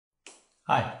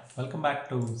Hi, welcome back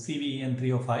to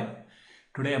CVEN305.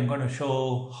 Today I'm going to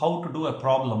show how to do a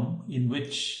problem in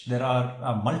which there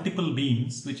are multiple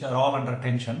beams which are all under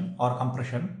tension or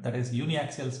compression, that is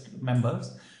uniaxial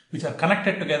members, which are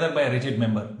connected together by a rigid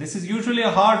member. This is usually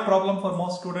a hard problem for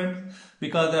most students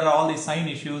because there are all these sign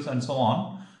issues and so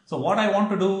on. So what I want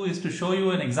to do is to show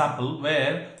you an example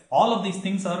where all of these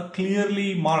things are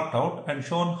clearly marked out and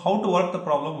shown how to work the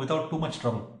problem without too much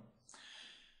trouble.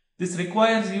 This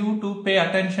requires you to pay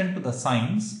attention to the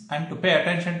signs and to pay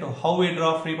attention to how we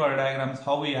draw free body diagrams,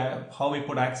 how we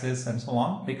put axes and so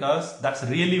on, because that's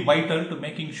really vital to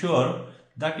making sure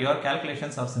that your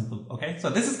calculations are simple. Okay, so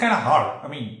this is kind of hard. I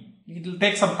mean, it will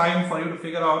take some time for you to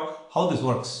figure out how this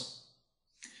works.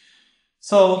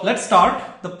 So let's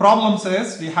start. The problem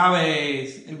says we have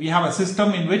a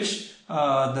system in which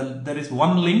there is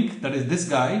one link, that is this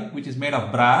guy, which is made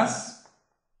of brass.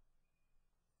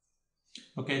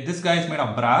 Okay, this guy is made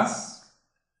of brass,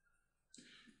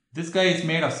 this guy is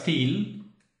made of steel,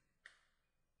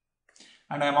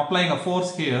 and I am applying a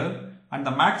force here, and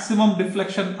the maximum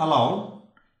deflection allowed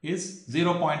is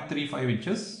 0.35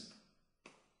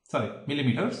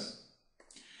 millimeters.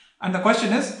 And the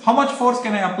question is, how much force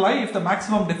can I apply if the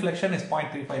maximum deflection is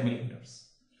 0.35 millimeters?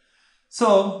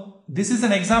 So this is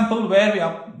an example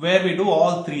where we do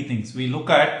all three things. We look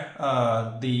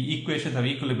at the equations of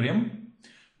equilibrium.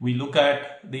 We look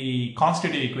at the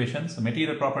constitutive equations, the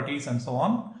material properties and so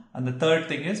on. And the third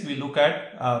thing is we look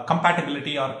at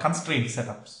compatibility or constraint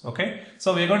setups. Okay.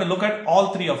 So we are going to look at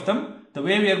all three of them. The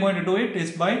way we are going to do it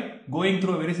is by going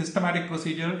through a very systematic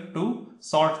procedure to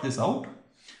sort this out.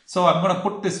 So I'm going to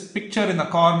put this picture in the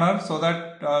corner so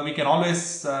that we can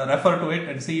always refer to it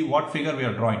and see what figure we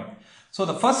are drawing. So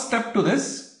the first step to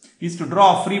this is to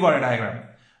draw a free body diagram.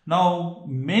 Now,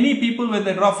 many people when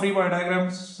they draw free body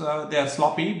diagrams, they are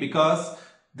sloppy because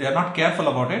they are not careful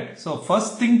about it. So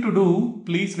first thing to do,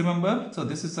 please remember, so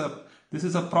this is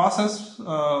a process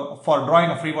for drawing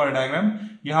a free body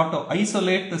diagram. You have to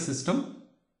isolate the system.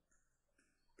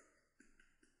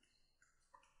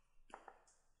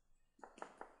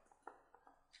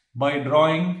 By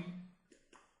drawing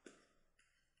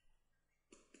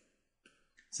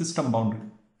system boundary.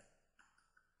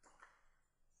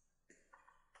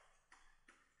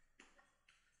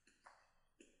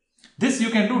 This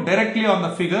you can do directly on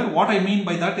the figure. What I mean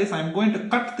by that is I am going to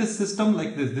cut this system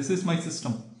like this. This is my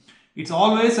system. It's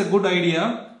always a good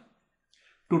idea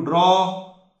to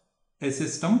draw a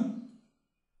system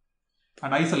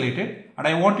and isolate it. And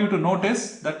I want you to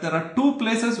notice that there are two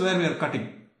places where we are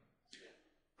cutting.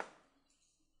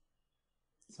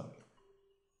 Sorry.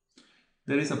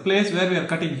 There is a place where we are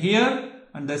cutting here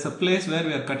and there is a place where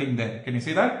we are cutting there. Can you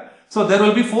see that? So there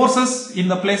will be forces in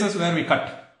the places where we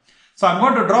cut. So I'm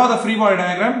going to draw the free body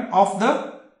diagram of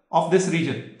this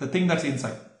region, the thing that's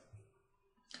inside.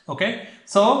 Okay.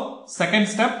 So second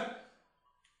step,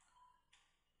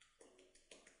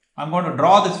 I'm going to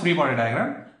draw this free body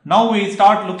diagram. Now we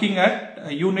start looking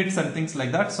at units and things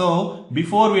like that. So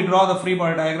before we draw the free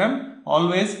body diagram,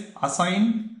 always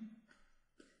assign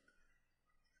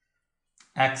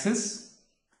axis.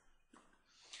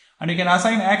 And you can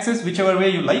assign axis whichever way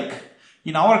you like.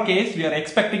 In our case, we are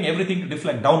expecting everything to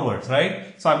deflect downwards,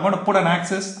 right? So I'm going to put an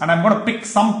axis and I'm going to pick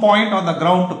some point on the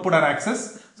ground to put an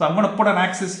axis. So I'm going to put an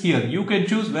axis here. You can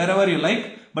choose wherever you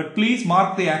like, but please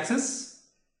mark the axis.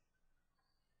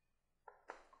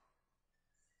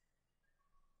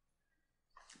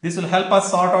 This will help us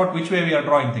sort out which way we are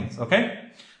drawing things,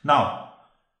 okay? Now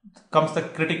comes the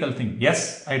critical thing.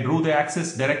 Yes, I drew the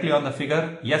axis directly on the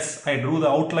figure. Yes, I drew the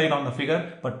outline on the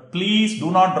figure, but please do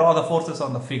not draw the forces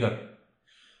on the figure.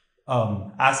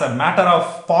 As a matter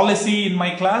of policy in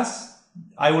my class,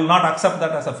 I will not accept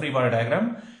that as a free body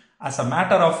diagram. As a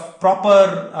matter of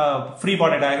proper free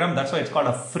body diagram, that's why it's called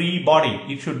a free body.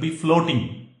 It should be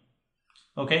floating.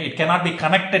 Okay, it cannot be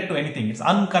connected to anything. It's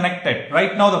unconnected.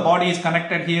 Right now the body is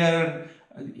connected here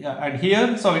and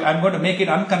here. So I'm going to make it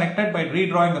unconnected by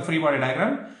redrawing the free body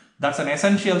diagram. That's an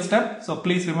essential step. So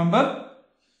please remember,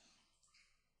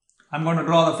 I'm going to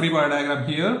draw the free body diagram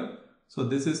here. So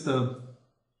this is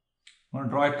I'm going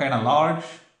to draw it kind of large.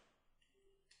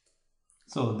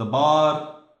 So the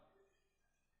bar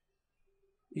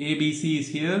ABC is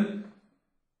here.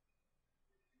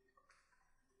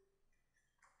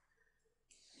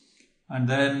 And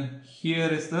then here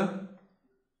is the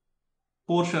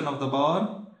portion of the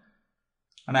bar.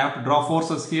 And I have to draw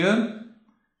forces here.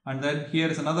 And then here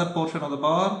is another portion of the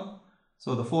bar.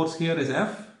 So the force here is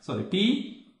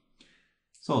P.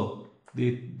 So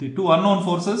the two unknown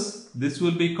forces, this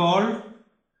will be called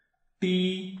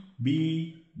TBD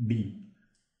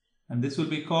and this will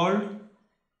be called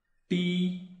TBC.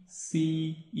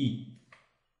 CE.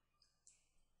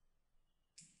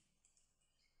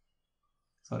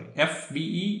 Sorry,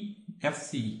 FVE,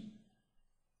 FCE.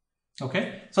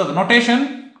 Okay, so the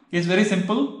notation is very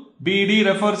simple. BD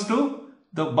refers to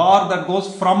the bar that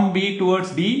goes from B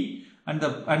towards D,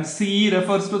 and CE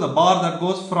refers to the bar that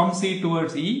goes from C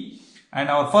towards E. And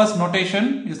our first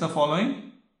notation is the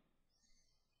following.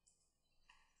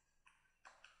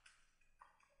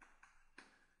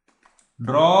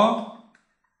 Draw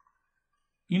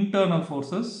internal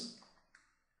forces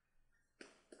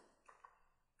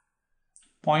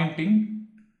pointing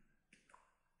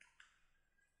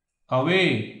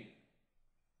away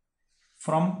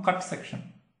from cut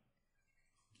section.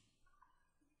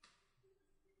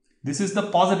 This is the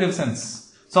positive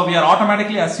sense. So we are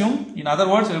automatically assume, in other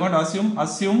words, we are going to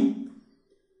assume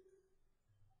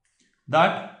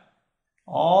that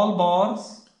all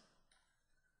bars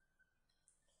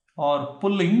are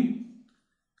pulling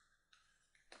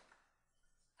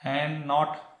and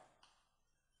not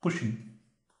pushing.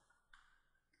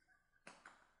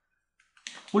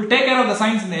 We'll take care of the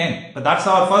signs in the end, but that's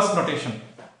our first notation.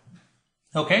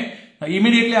 Okay. Now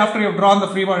immediately after you have drawn the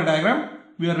free body diagram,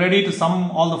 we are ready to sum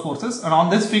all the forces. And on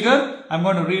this figure, I'm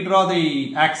going to redraw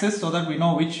the axis so that we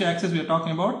know which axis we are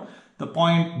talking about. The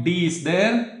point D is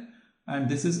there, and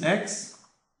this is X.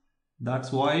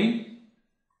 That's Y.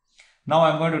 Now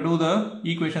I'm going to do the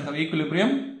equations of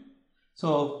equilibrium.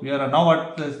 So we are now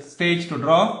at the stage to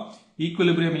draw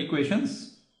equilibrium equations.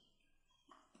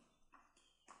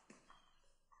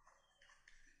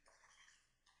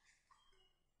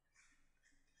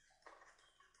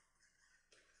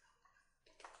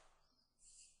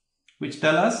 Which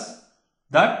tell us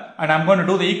that, and I'm going to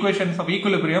do the equations of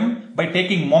equilibrium by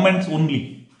taking moments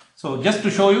only. So just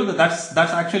to show you that that's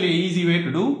actually an easy way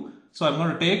to do. So I'm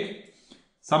going to take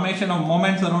summation of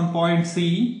moments around point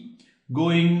C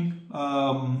going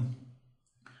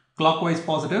counterclockwise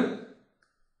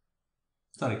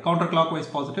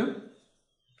positive,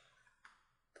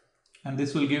 and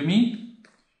this will give me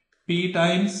P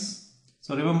times,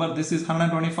 so remember this is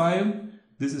 125,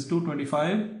 this is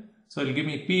 225. So it will give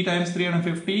me P times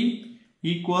 350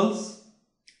 equals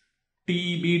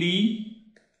TBD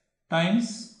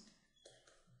times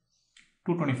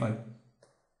 225,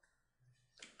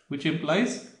 which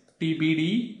implies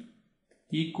TBD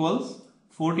equals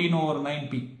 14 over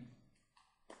 9P.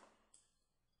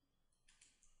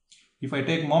 If I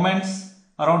take moments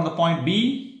around the point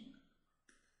B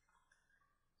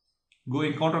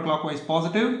going counterclockwise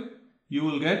positive, you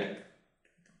will get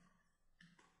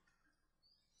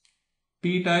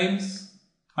P times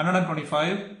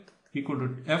 125 equal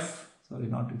to F, sorry,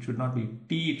 it should not be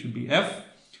T, it should be F,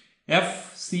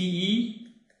 FCE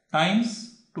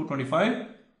times 225,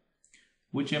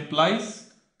 which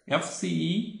implies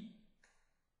FCE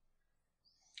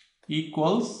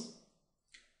equals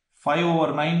 5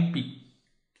 over 9P.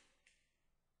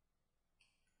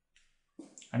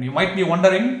 And you might be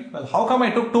wondering, well, how come I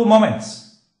took two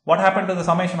moments? What happened to the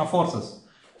summation of forces?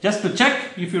 Just to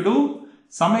check, if you do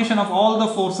summation of all the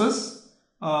forces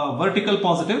vertical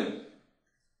positive,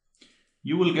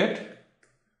 you will get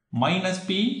minus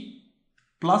P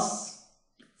plus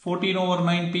 14 over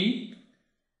 9P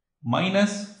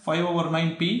minus 5 over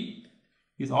 9P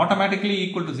is automatically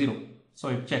equal to 0.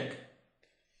 So check.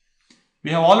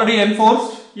 We have already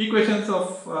enforced equations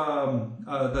of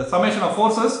the summation of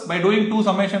forces by doing two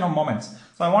summation of moments.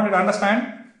 So I want you to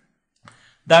understand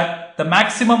that the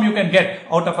maximum you can get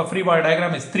out of a free body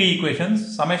diagram is three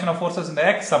equations: summation of forces in the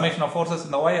X, summation of forces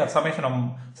in the Y, or summation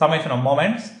of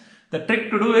moments. The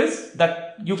trick to do is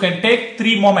that you can take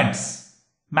three moments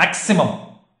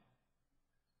maximum,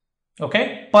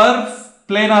 okay, per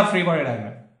planar free body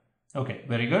diagram. Okay,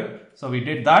 very good. So we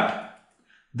did that.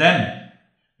 Then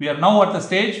we are now at the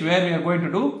stage where we are going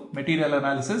to do material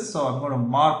analysis. So I'm going to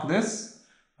mark this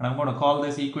and I'm going to call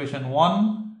this equation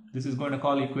 1. This is going to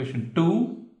call equation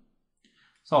 2.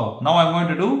 So now I'm going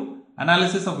to do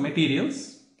analysis of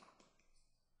materials.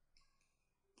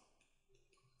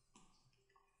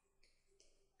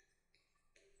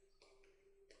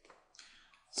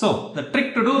 So the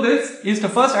trick to do this is to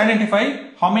first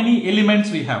identify how many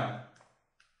elements we have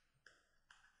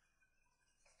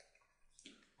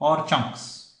or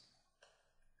chunks.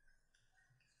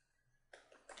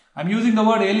 I'm using the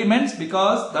word elements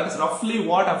because that is roughly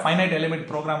what a finite element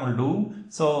program will do.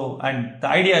 So, and the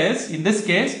idea is, in this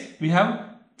case, we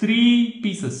have three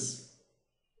pieces.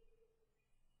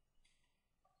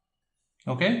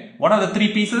 Okay, what are the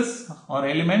three pieces or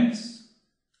elements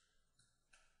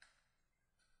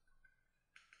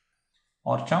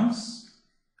or chunks?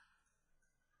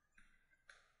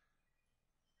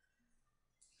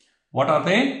 What are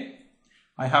they?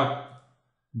 I have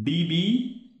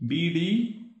DB,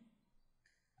 BD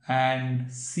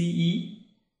and CE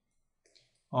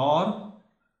or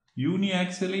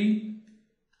uniaxially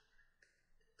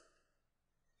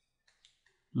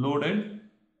loaded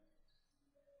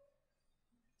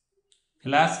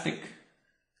elastic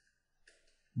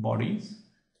bodies,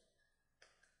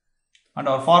 and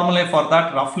our formula for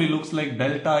that roughly looks like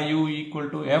delta U equal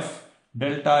to F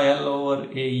delta L over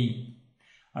AE,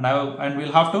 and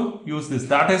we'll have to use this.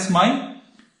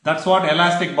 That's what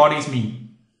elastic bodies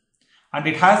mean, and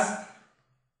it has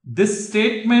this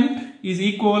statement is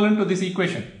equivalent to this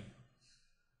equation.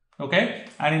 Okay,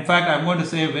 and in fact I'm going to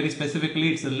say very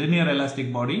specifically it's a linear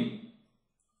elastic body.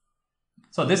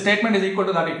 So this statement is equal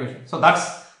to that equation. So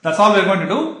that's all we're going to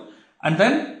do. And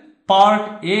then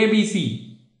part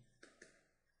ABC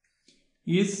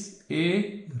is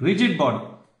a rigid body.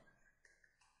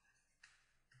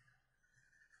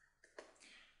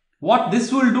 What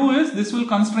this will do is this will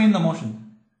constrain the motion.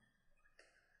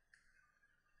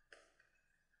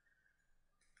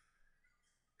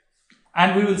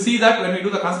 And we will see that when we do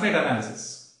the constraint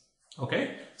analysis.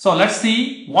 Okay. So let's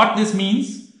see what this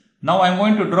means. Now I'm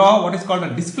going to draw what is called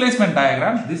a displacement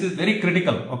diagram. This is very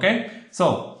critical. Okay.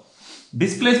 So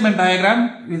displacement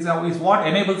diagram is what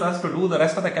enables us to do the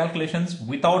rest of the calculations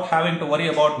without having to worry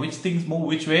about which things move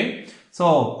which way.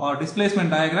 So our displacement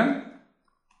diagram.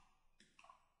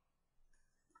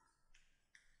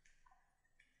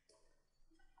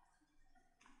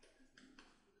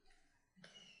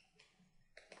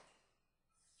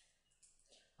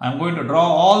 I'm going to draw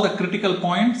all the critical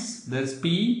points. There's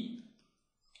P.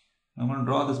 I'm going to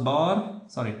draw this bar.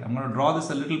 Sorry, I'm going to draw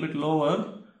this a little bit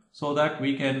lower so that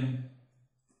we can.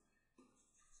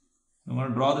 I'm going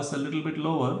to draw this a little bit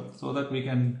lower so that we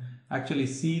can actually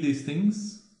see these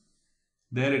things.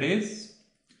 There it is.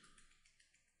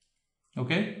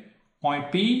 Okay,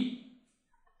 point P.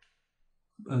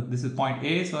 This is point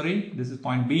A. Sorry, this is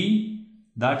point B.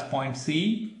 That's point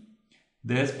C.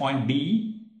 There's point D.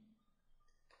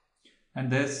 And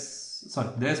there's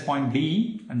point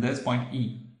D and there's point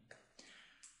E.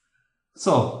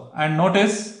 So, and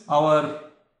notice our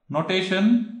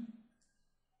notation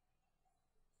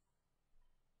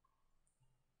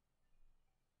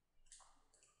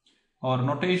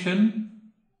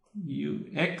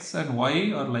X and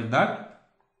Y are like that.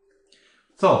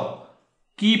 So,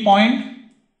 key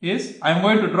point is I'm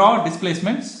going to draw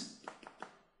displacements.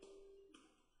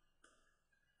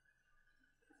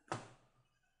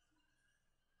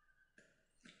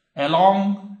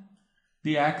 Along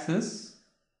the axis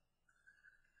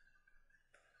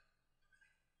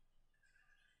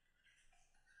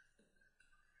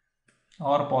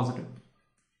or positive.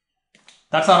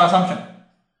 That's our assumption.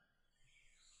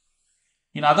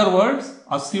 In other words,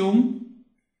 assume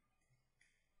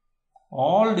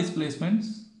all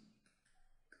displacements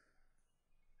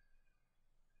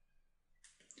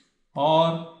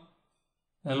are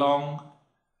along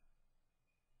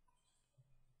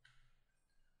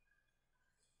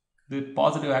the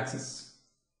positive axis.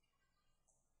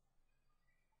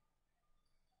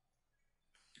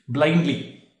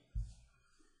 Blindly.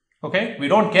 Okay, we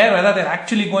don't care whether they're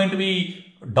actually going to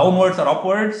be downwards or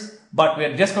upwards, but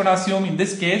we're just going to assume in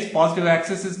this case positive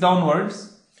axis is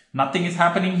downwards. Nothing is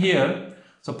happening here.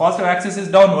 So positive axis is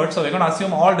downwards, so we're going to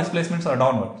assume all displacements are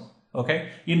downwards.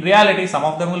 Okay, in reality some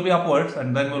of them will be upwards,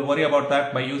 and then we'll worry about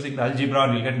that by using the algebra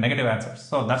and we'll get negative answers.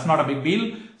 So that's not a big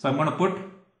deal. So I'm going to put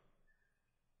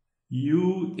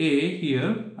UA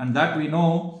here, and that we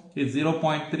know is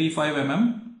 0.35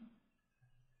 mm.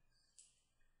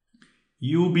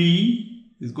 UB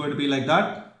is going to be like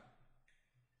that.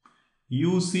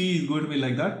 UC is going to be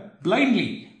like that.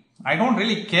 Blindly. I don't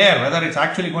really care whether it's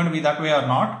actually going to be that way or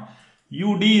not.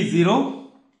 UD is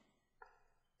 0.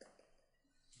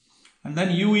 And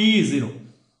then UE is 0.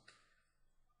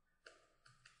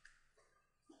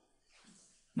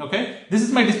 Okay. This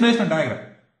is my displacement diagram.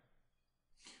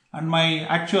 And my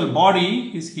actual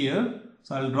body is here.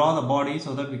 So I'll draw the body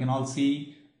so that we can all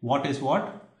see what is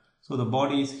what. So the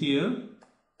body is here.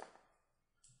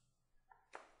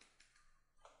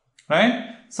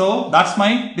 Right? So that's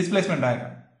my displacement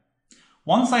diagram.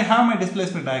 Once I have my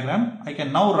displacement diagram, I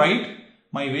can now write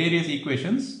my various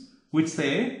equations which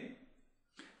say,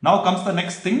 now comes the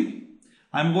next thing.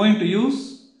 I'm going to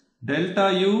use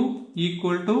delta U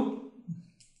equal to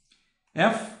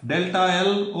F delta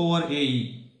L over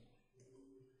AE.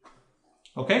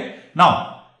 Okay.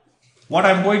 Now, what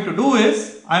I'm going to do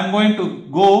is, I'm going to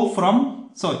go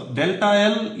from, so delta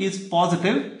L is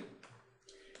positive.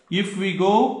 If we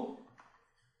go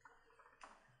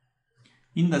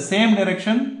in the same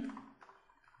direction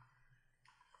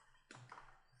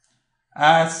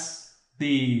as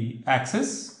the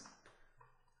axis.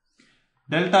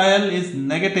 Delta L is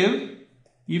negative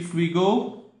if we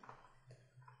go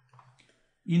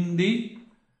in the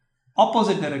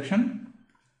opposite direction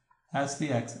as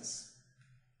the axis.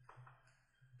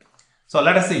 So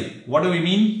let us see, what do we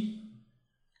mean?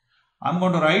 I'm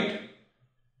going to write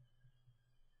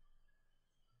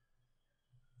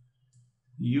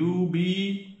UB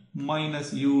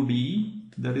minus UD,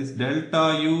 that is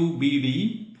delta U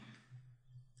BD,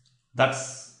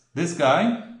 that's this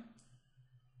guy,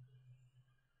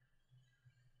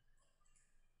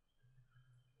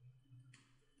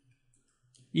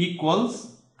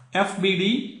 equals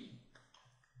FBD,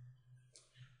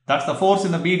 that's the force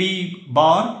in the BD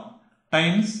bar,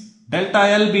 times delta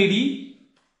LBD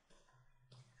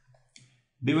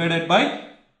divided by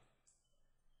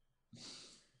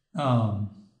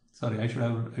sorry, I should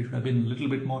have been a little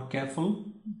bit more careful.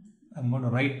 I'm going to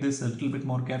write this a little bit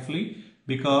more carefully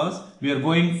because we are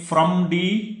going from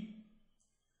D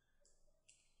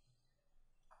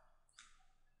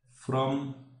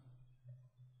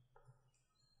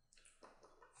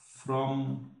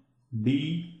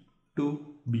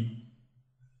to B.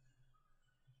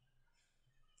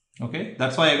 Okay,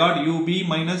 that's why I got UB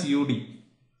minus UD.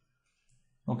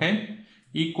 Okay,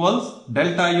 equals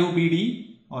delta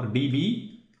UBD or DB.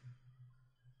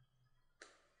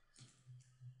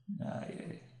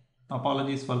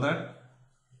 Apologies for that,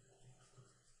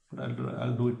 but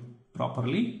I'll do it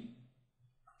properly.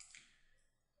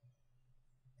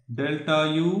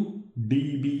 Delta U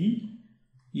DB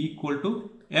equal to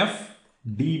F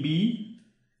DB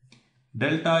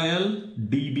delta L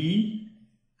DB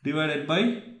divided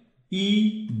by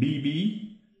E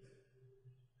DB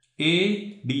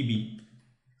A DB.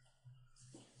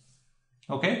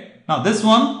 Okay, now this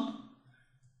one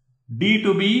D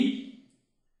to B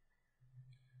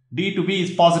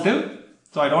is positive,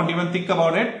 so I don't even think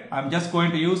about it. I'm just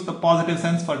going to use the positive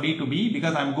sense for D to B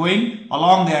because I'm going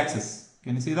along the axis.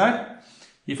 Can you see that?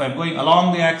 If I'm going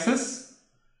along the axis,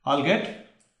 I'll get,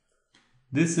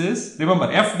 this is, remember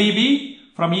FDB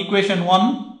from equation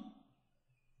 1,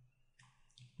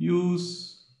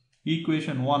 use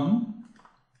equation 1,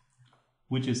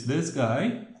 which is this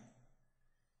guy.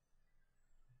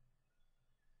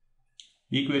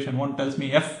 Equation 1 tells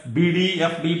me FBD,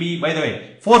 FDB. By the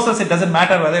way, forces, it doesn't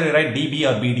matter whether you write DB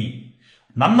or BD.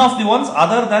 None of the ones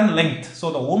other than length.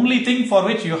 So the only thing for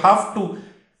which you have to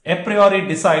a priori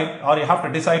decide, or you have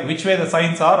to decide which way the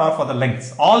signs are for the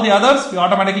lengths. All the others we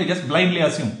automatically just blindly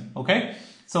assume. Okay.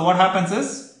 So what happens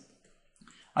is,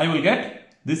 I will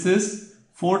get, this is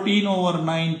 14 over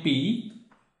 9p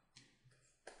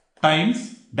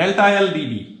times delta L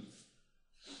dB.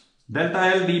 Delta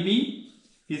L dB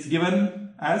is given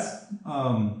as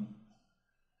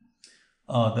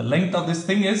the length of this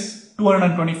thing is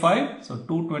 225. So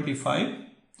 225.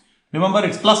 Remember,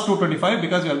 it's plus 225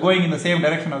 because we are going in the same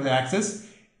direction of the axis.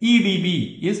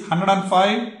 EdB is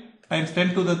 105 times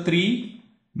 10 to the 3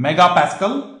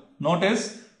 megapascal.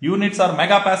 Notice units are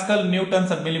megapascal, newtons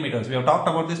and millimeters. We have talked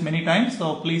about this many times,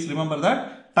 so please remember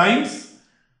that. Times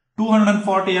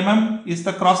 240 mm is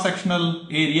the cross-sectional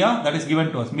area that is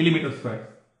given to us, millimeter square.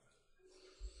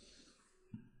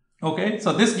 Okay,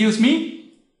 so this gives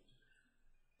me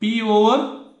P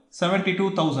over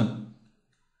 72,000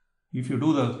 if you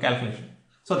do the calculation.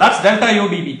 So that's delta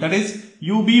UdB, that is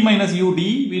UB minus UD.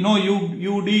 We know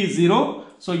UD is 0,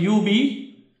 so UB,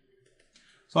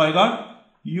 so I got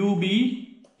UB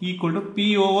equal to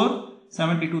P over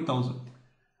 72,000.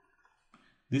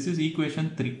 This is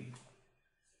equation 3.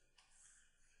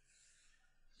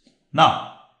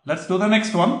 Now, let's do the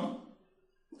next one.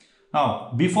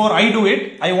 Now, before I do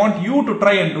it, I want you to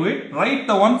try and do it. Write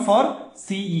the one for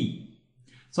CE.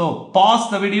 So, pause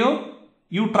the video,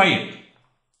 you try it.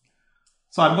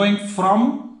 So, I'm going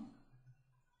from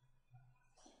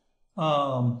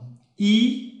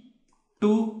E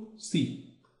to C.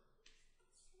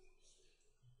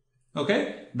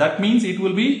 Okay, that means it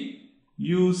will be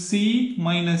UC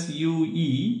minus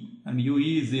UE, and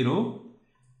UE is 0,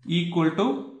 equal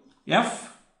to F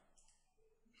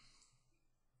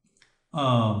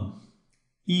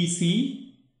EC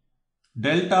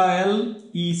delta L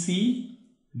EC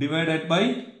divided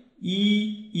by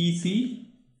EEC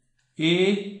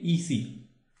AEC.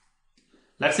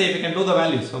 Let's see if you can do the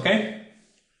values. Okay,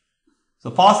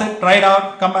 so pause it, try it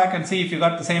out, come back and see if you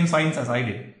got the same signs as I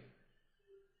did.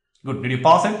 Good. Did you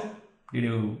pause it? Did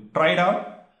you try it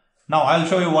out? Now I'll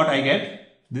show you what I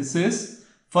get. This is,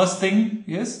 first thing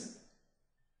is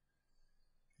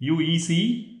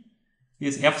UEC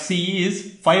is FCE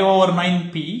is 5 over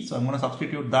 9p. So I'm going to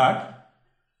substitute that.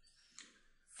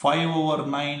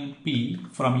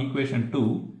 5/9p from equation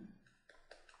 2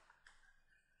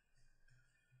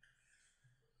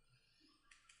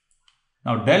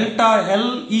 now delta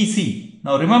L EC.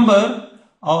 Now remember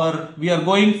we are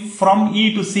going from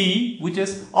E to C, which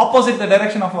is opposite the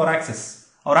direction of our axis.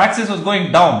 Our axis was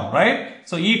going down, right?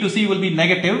 So E to C will be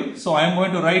negative. So I am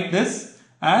going to write this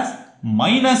as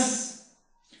minus,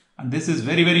 and this is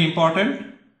very, very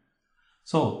important.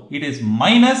 So it is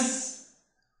minus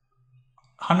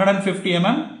 150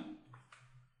 mm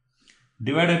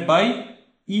divided by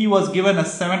E was given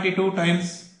as 72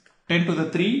 times 10 to the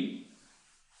 3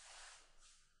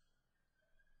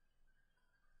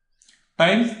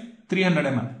 times 300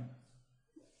 mm.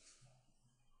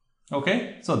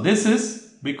 Okay, so this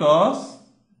is because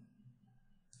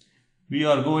we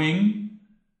are going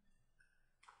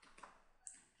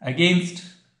against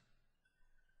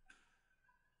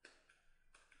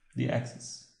the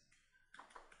axis.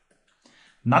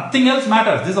 Nothing else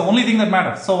matters. This is the only thing that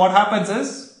matters. So what happens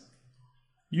is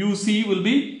UC will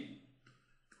be,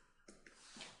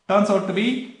 turns out to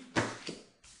be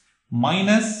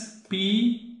minus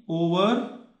P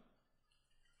over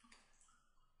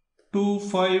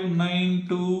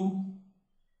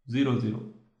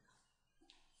 259200.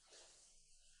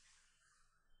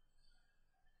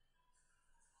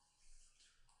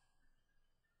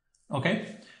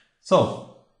 Okay,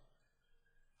 so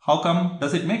how come,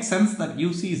 does it make sense that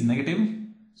UC is negative?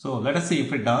 So let us see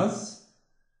if it does.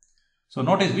 So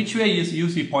notice which way is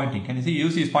UC pointing. Can you see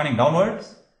UC is pointing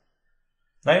downwards?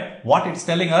 Right? What it's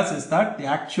telling us is that the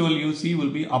actual UC will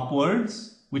be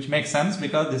upwards, which makes sense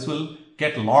because this will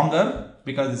get longer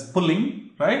because it's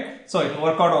pulling, right? So it will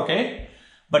work out okay.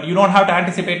 But you don't have to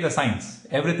anticipate the signs.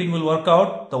 Everything will work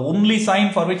out. The only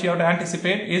sign for which you have to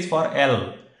anticipate is for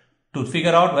L, to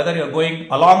figure out whether you're going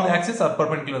along the axis or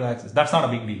perpendicular to the axis. That's not a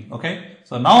big deal. Okay.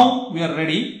 So now we are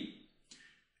ready.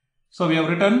 So we have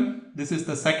written, this is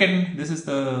the second, this is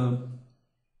the,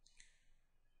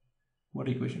 what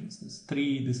equation is this?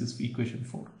 3, this is equation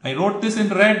 4. I wrote this in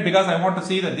red because I want to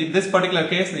see that in this particular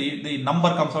case, the number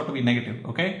comes out to be negative.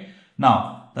 Okay.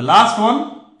 Now, the last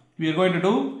one we are going to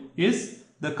do is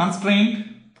the constraint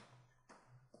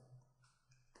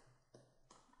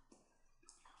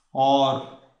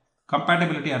or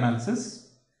compatibility analysis.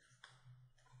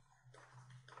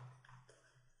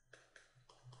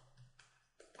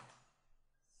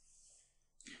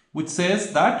 Which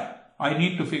says that I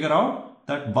need to figure out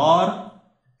that bar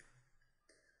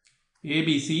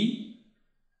ABC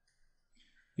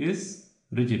is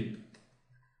rigid.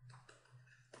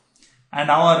 And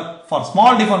for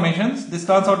small deformations, this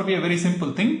turns out to be a very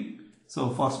simple thing.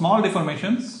 So for small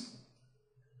deformations,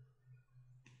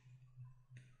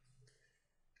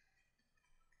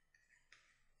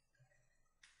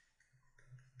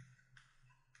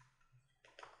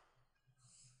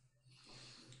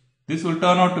 this will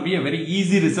turn out to be a very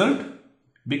easy result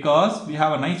because we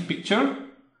have a nice picture.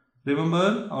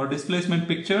 Remember our displacement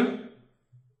picture,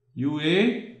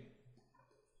 UA,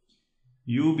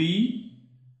 UB,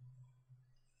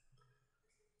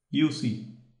 UC.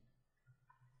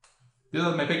 This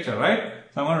is my picture, right?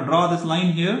 So I'm going to draw this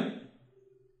line here.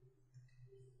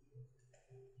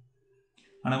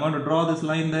 And I'm going to draw this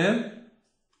line there.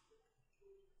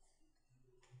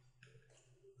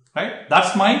 Right?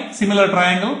 That's my similar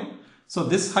triangle. So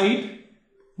this height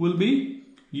will be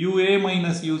UA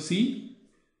minus UC.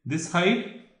 This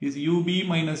height is UB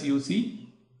minus UC.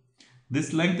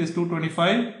 This length is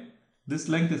 225. This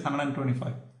length is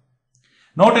 125.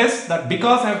 Notice that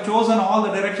because I have chosen all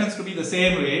the directions to be the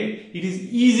same way, it is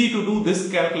easy to do this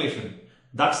calculation.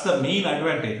 That's the main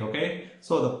advantage, okay?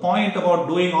 So the point about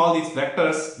doing all these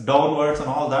vectors downwards and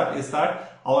all that is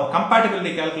that our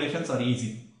compatibility calculations are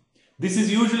easy. This is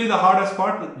usually the hardest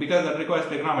part because that requires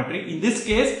trigonometry. In this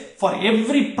case, for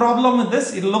every problem with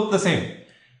this, it will look the same.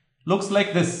 Looks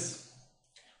like this.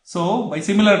 So by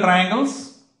similar triangles,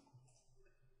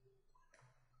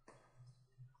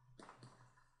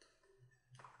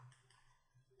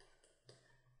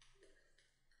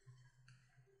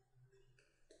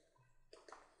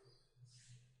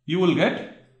 you will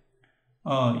get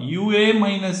UA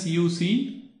minus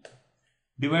UC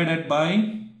divided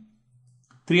by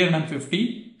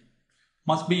 350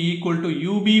 must be equal to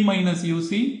UB minus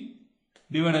UC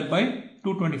divided by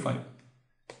 225.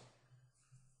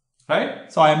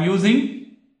 Right? So I am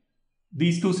using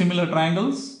these two similar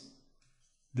triangles.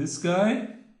 This guy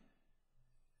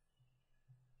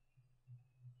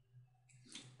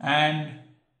and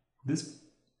this.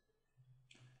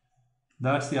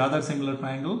 That's the other similar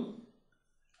triangle,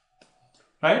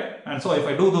 right? And so if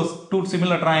I do those two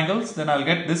similar triangles, then I'll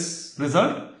get this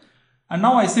result. And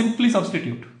now I simply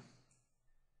substitute.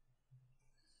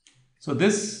 So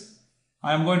this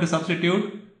I am going to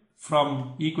substitute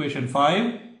from equation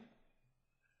 5.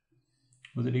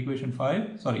 Was it equation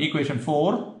 5? Sorry, equation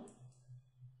 4.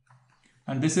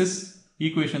 And this is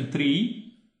equation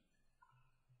 3.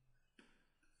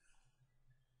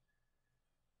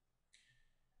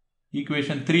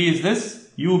 Equation 3 is this.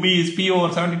 UB is P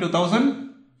over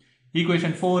 72,000.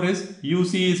 Equation 4 is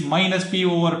UC is minus P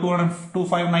over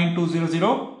 2059200.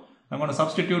 I'm going to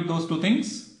substitute those two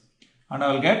things and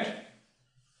I will get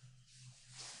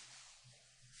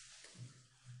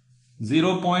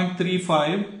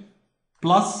 0.35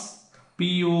 plus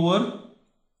P over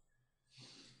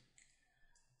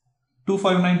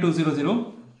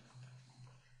 2059200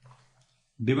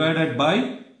 divided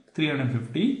by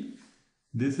 350.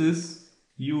 This is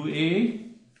UA,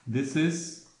 this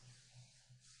is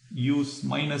U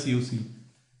minus UC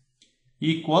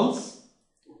equals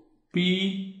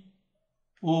P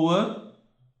over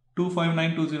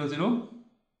 2059200.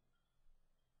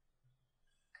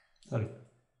 Sorry.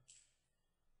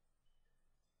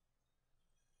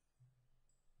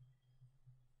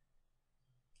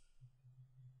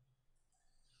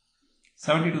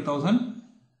 $72,000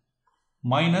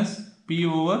 minus P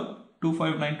over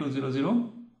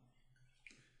 2059200.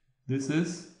 This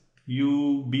is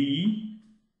UB,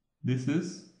 this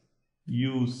is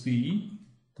UC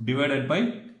divided by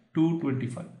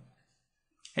 225.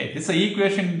 Hey, this is an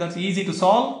equation that's easy to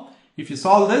solve. If you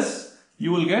solve this,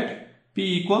 you will get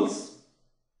P equals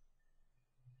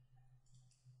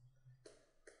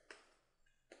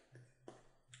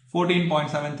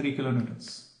 14.73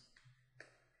 kilonewtons.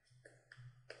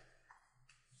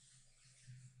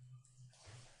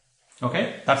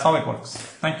 Okay, that's how it works.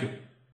 Thank you.